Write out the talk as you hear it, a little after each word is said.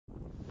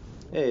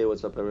Hey,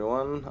 what's up,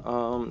 everyone?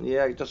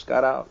 Yeah, I just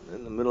got out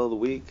in the middle of the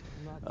week,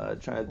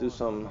 trying to do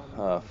some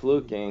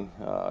fluking.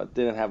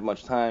 Didn't have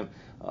much time.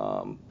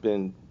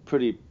 Been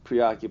pretty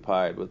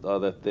preoccupied with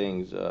other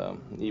things,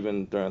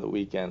 even during the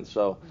weekend.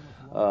 So,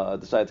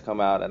 decided to come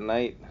out at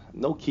night.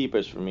 No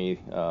keepers for me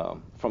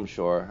from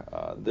shore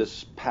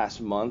this past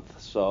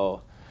month,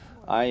 so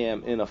I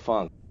am in a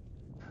funk.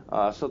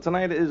 So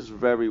tonight is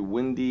very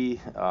windy.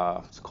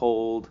 It's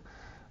cold.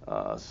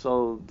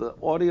 So the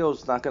audio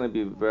is not going to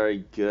be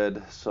very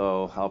good,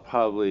 so I'll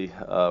probably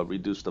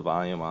reduce the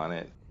volume on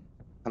it.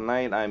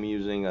 Tonight I'm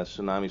using a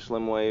Tsunami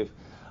Slim Wave,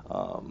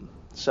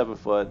 7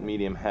 foot,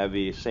 medium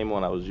heavy, same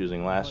one I was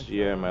using last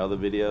year in my other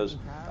videos.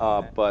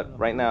 But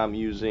right now I'm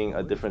using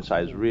a different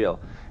size reel.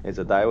 It's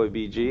a Daiwa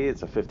BG,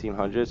 it's a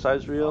 1500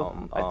 size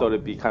reel. I thought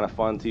it'd be kind of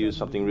fun to use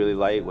something really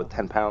light with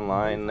 10-pound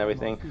line and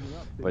everything.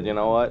 But you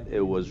know what?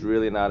 It was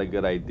really not a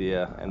good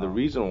idea. And the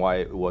reason why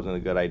it wasn't a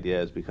good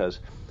idea is because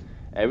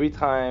every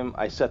time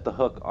I set the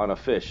hook on a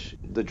fish,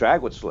 the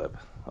drag would slip.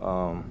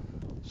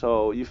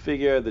 So you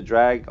figure the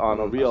drag on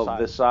a reel of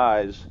this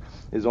size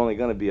is only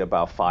going to be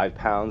about 5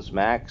 pounds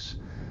max.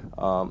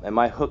 And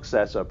my hook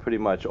sets are pretty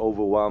much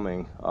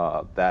overwhelming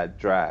that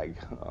drag.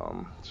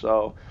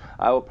 So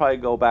I will probably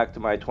go back to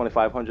my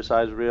 2500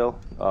 size reel.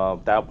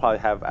 That'll probably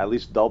have at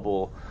least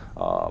double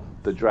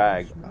the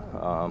drag,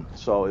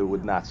 so it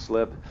would not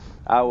slip.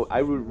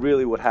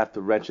 Really would have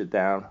to wrench it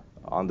down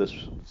on this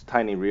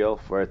tiny reel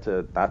for it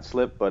to not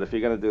slip, but if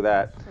you're going to do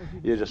that,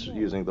 you're just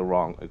using the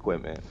wrong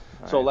equipment.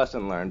 So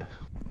lesson learned.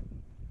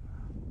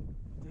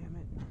 Damn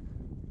it.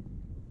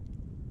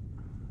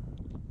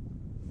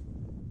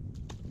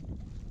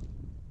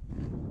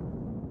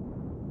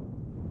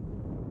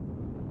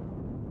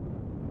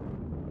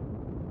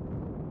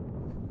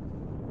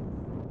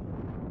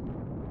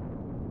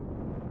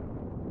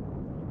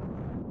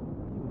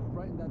 He was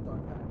right in that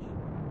dark patch.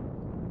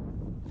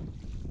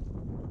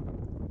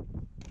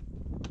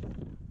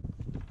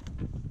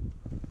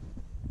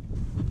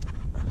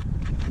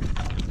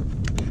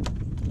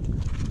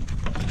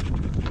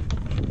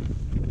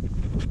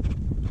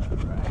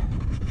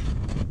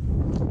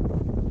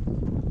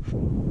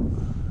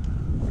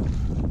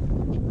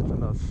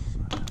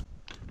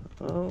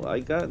 Oh,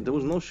 there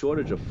was no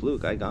shortage of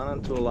Fluke. I got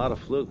onto a lot of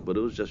Fluke, but it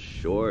was just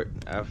short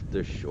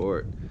after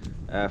short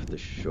after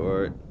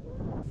short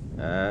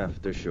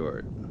after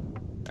short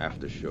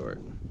after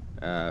short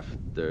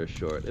after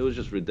short. It was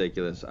just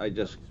ridiculous. I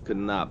just could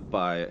not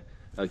buy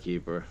a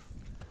keeper.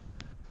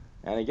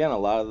 And again, a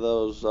lot of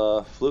those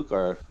Fluke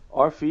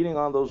are feeding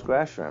on those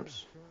grass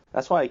shrimps.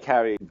 That's why I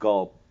carry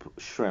gulp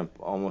shrimp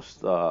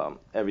almost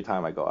every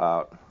time I go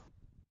out.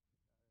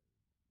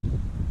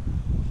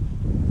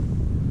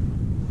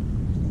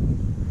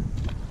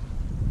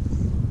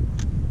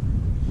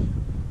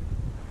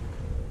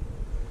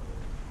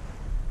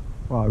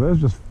 Wow,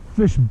 there's just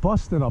fish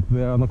busting up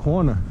there on the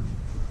corner.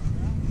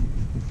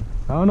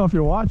 I don't know if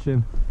you're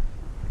watching.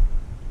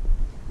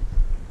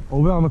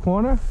 Over there on the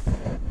corner,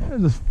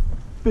 there's this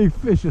big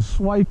fish just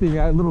swiping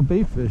at little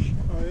bait fish.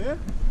 Oh yeah?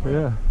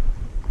 Yeah.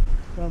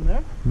 Down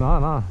there?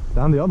 Nah,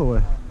 down the other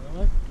way.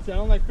 See, I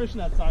don't like fishing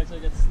that side, so I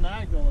get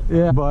snagged all the time.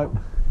 Yeah, but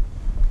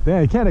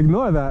damn, you can't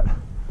ignore that.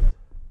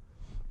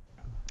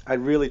 I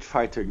really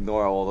tried to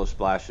ignore all those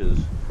splashes,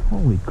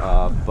 Holy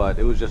crap. but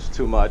it was just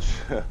too much.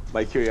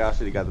 My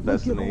curiosity got the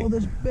best of Look at me. all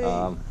this bait.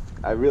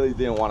 I really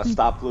didn't want to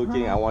stop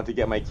fluking. I wanted to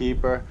get my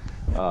keeper,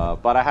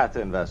 but I had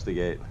to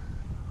investigate.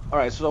 All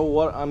right, so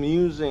what I'm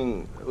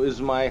using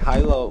is my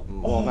high-low,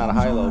 well, not a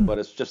high-low, but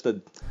it's just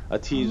a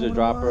teaser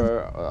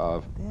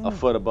dropper a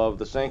foot above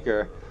the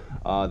sinker.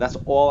 That's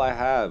all I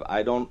have.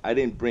 I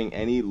didn't bring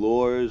any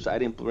lures. I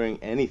didn't bring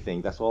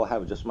anything. That's all I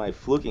have, just my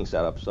fluking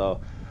setup. So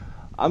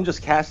I'm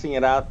just casting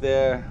it out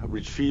there,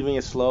 retrieving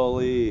it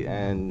slowly,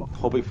 and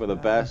hoping for the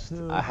best.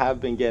 I have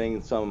been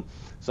getting some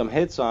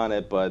hits on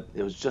it, but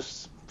it was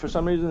just, for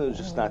some reason, it was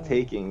just not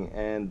taking.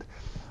 And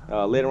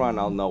later on,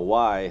 I'll know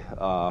why.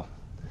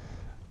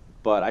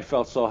 But I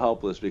felt so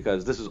helpless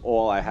because this is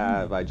all I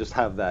have. I just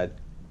have that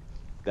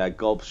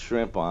gulp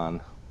shrimp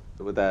on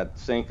with that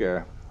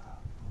sinker.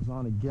 It was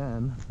on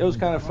again. It was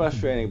kind of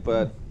frustrating,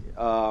 but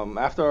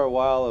after a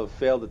while of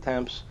failed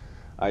attempts,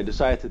 I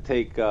decided to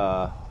take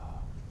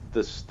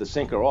the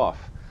sinker off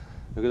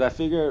because I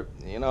figure,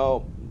 you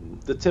know,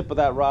 the tip of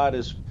that rod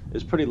is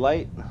pretty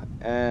light,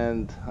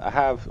 and I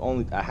have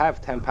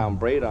 10-pound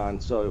braid on,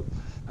 so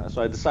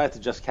I decided to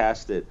just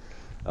cast it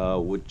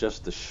with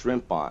just the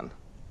shrimp on.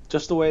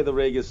 Just the way the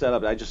rig is set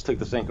up, I just took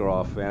the sinker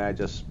off and I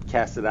just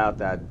casted out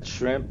that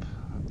shrimp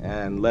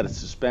and let it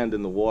suspend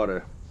in the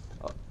water.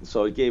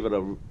 So it gave it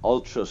a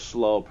ultra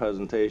slow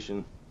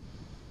presentation.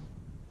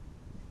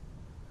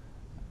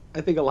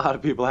 I think a lot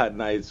of people had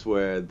nights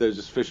where there's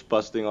just fish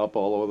busting up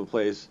all over the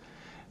place.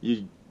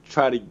 You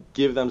try to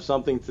give them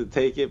something to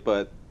take it,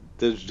 but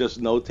there's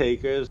just no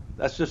takers.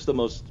 That's just the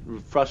most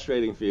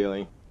frustrating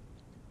feeling.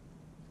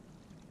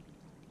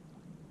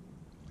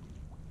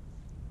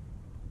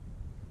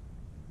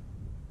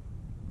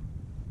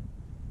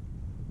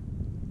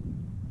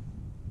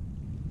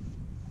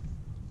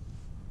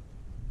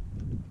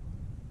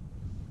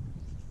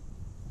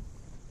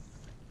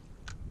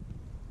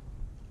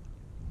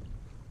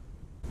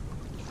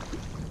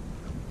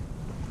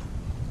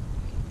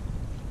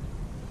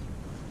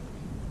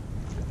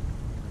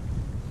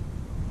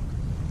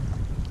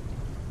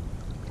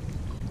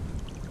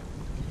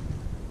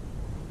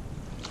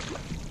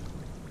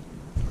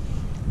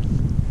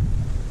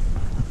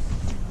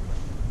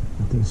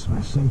 release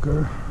my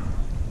sinker.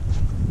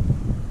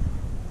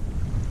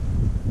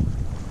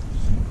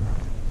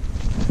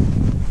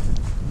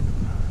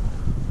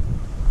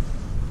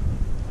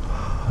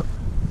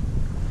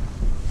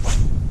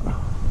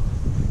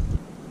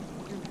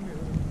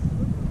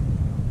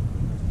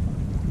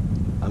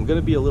 I'm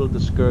gonna be a little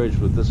discouraged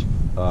with this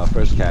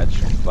first catch,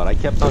 but I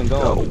kept on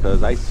going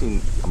because I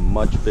seen a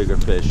much bigger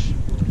fish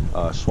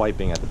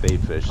swiping at the bait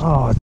fish.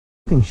 Oh, it's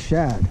fucking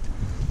shad.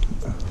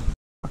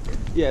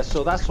 Yeah,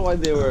 so that's why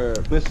they were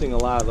missing a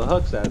lot of the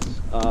hook sets.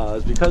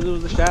 It's because it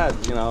was the shad.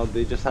 You know,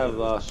 they just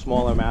have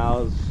smaller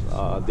mouths.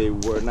 They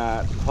were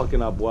not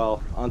hooking up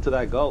well onto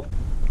that gulp.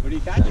 What are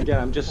you catching? Again,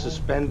 I'm just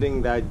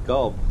suspending that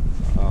gulp.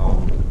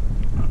 Oh,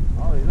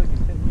 look, he's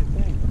hitting your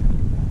thing.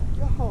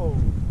 Yo.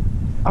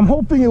 I'm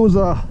hoping it was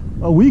a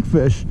weak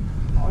fish.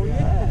 Oh,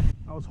 yeah.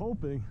 I was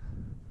hoping.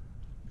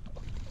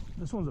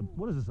 This one's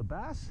what is this, a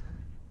bass?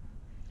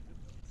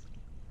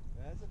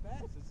 That's a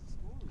bass. It's a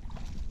school.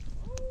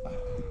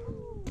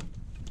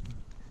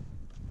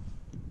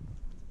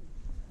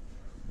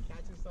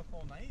 Catching stuff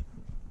all night?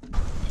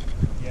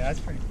 Yeah, that's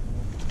pretty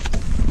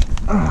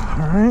cool.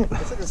 Alright.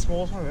 That's like the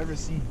smallest one I've ever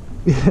seen.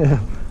 Yeah,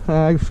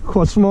 I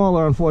caught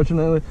smaller,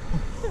 unfortunately.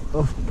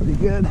 Oh, pretty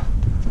good.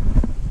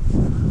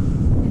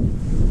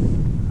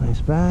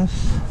 Nice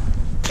bass.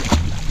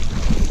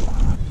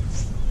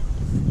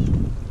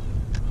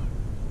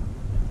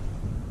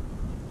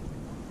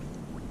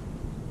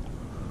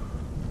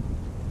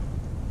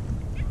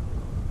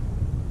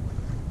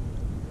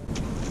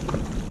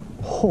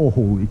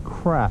 Holy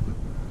crap.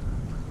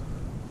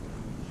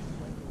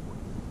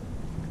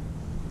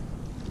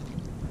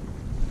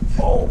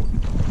 Oh,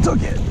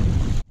 took it.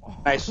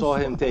 I saw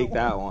him take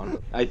that one.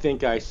 I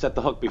think I set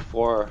the hook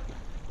before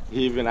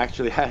he even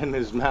actually had it in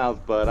his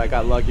mouth, but I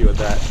got lucky with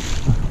that.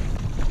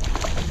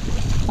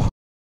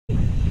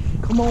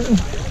 Come on.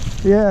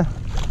 Yeah.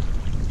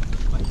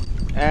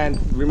 And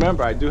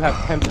remember, I do have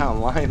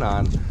 10-pound line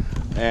on,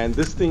 and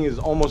this thing is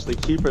almost a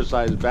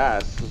keeper-sized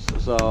bass.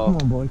 So Come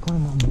on, boy.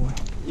 Come on, boy.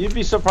 you'd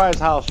be surprised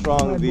how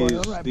strong All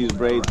right, these boy.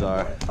 braids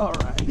are. All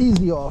right.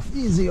 Easy off.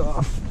 Easy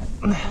off.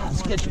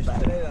 Let's get you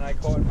back. Today that I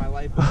caught in my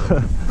life.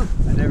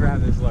 I never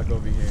have this luck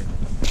over here.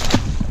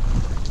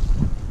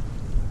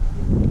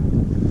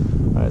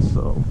 All right,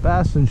 so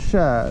bass and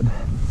shad.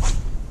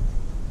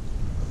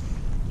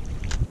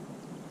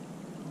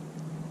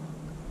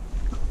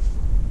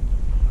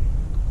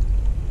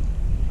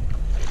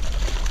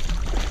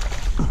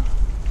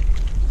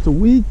 It's a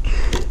weak.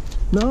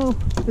 No,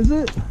 is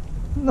it?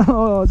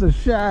 No, it's a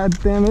shad.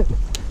 Damn it.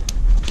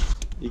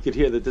 You could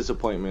hear the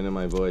disappointment in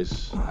my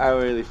voice. I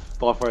really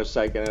thought for a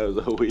second it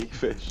was a weak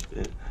fish.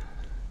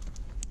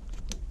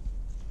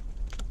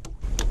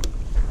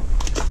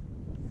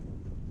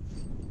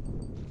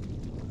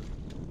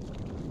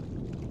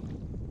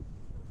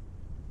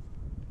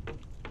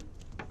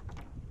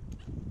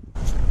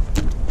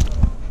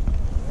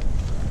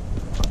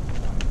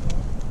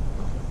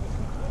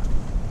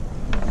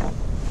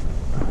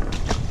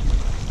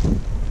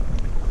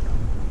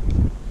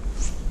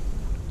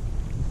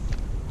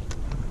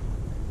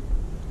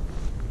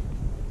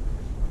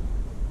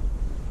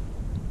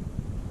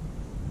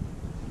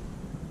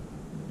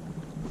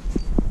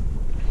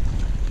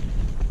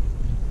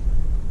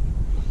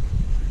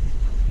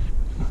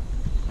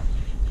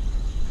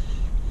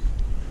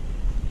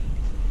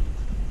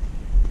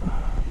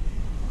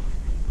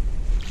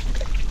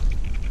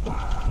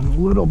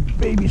 Little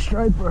baby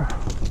striper.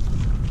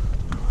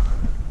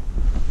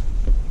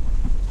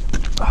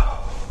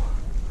 Oh,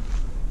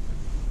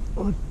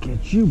 look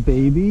at you,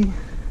 baby.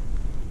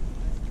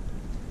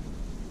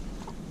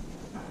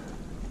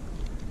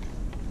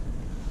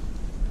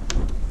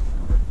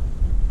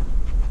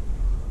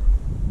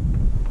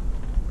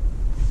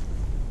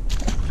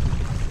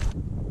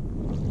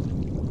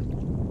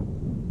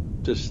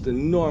 Just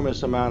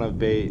enormous amount of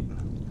bait.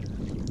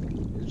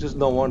 It's just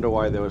no wonder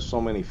why there were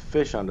so many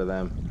fish under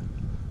them.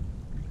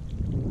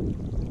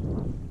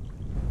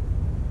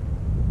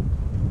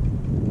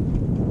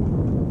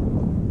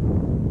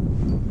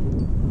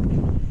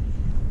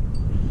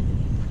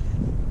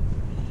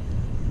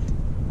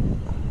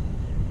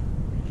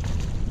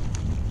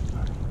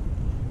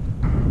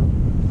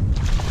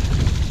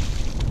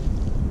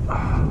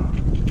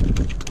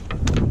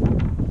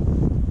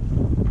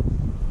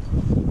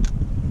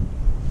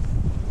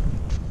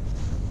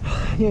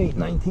 He ain't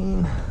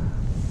 19.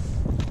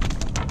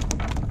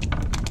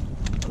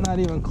 Not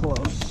even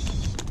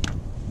close.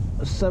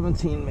 A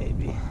 17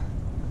 maybe.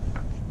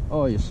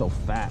 Oh, you're so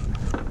fat.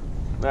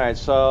 Alright,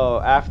 so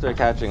after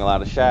catching a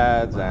lot of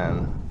shads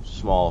and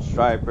small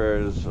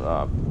stripers,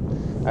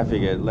 I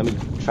figured let me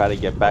try to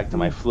get back to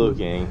my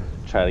fluking,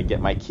 try to get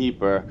my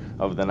keeper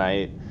of the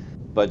night.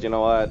 But you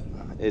know what?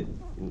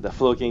 The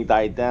fluking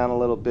died down a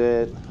little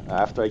bit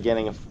after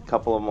getting a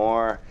couple of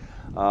more.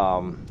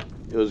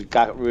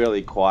 Got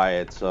really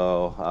quiet,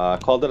 so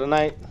called it a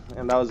night,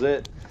 and that was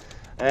it.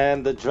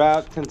 And the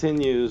drought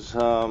continues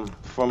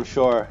from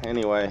shore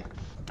anyway.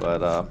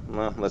 But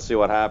well, let's see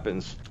what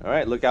happens. All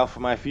right, look out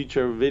for my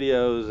future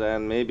videos,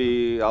 and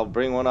maybe I'll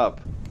bring one up.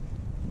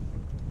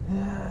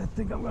 Yeah, I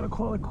think I'm gonna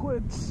call it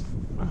quits.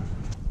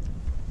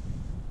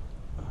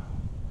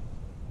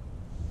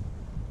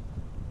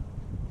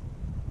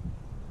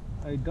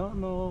 I don't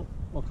know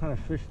what kind of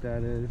fish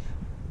that is.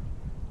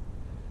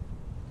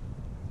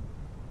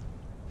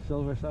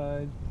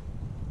 Silverside.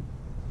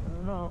 I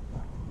don't know.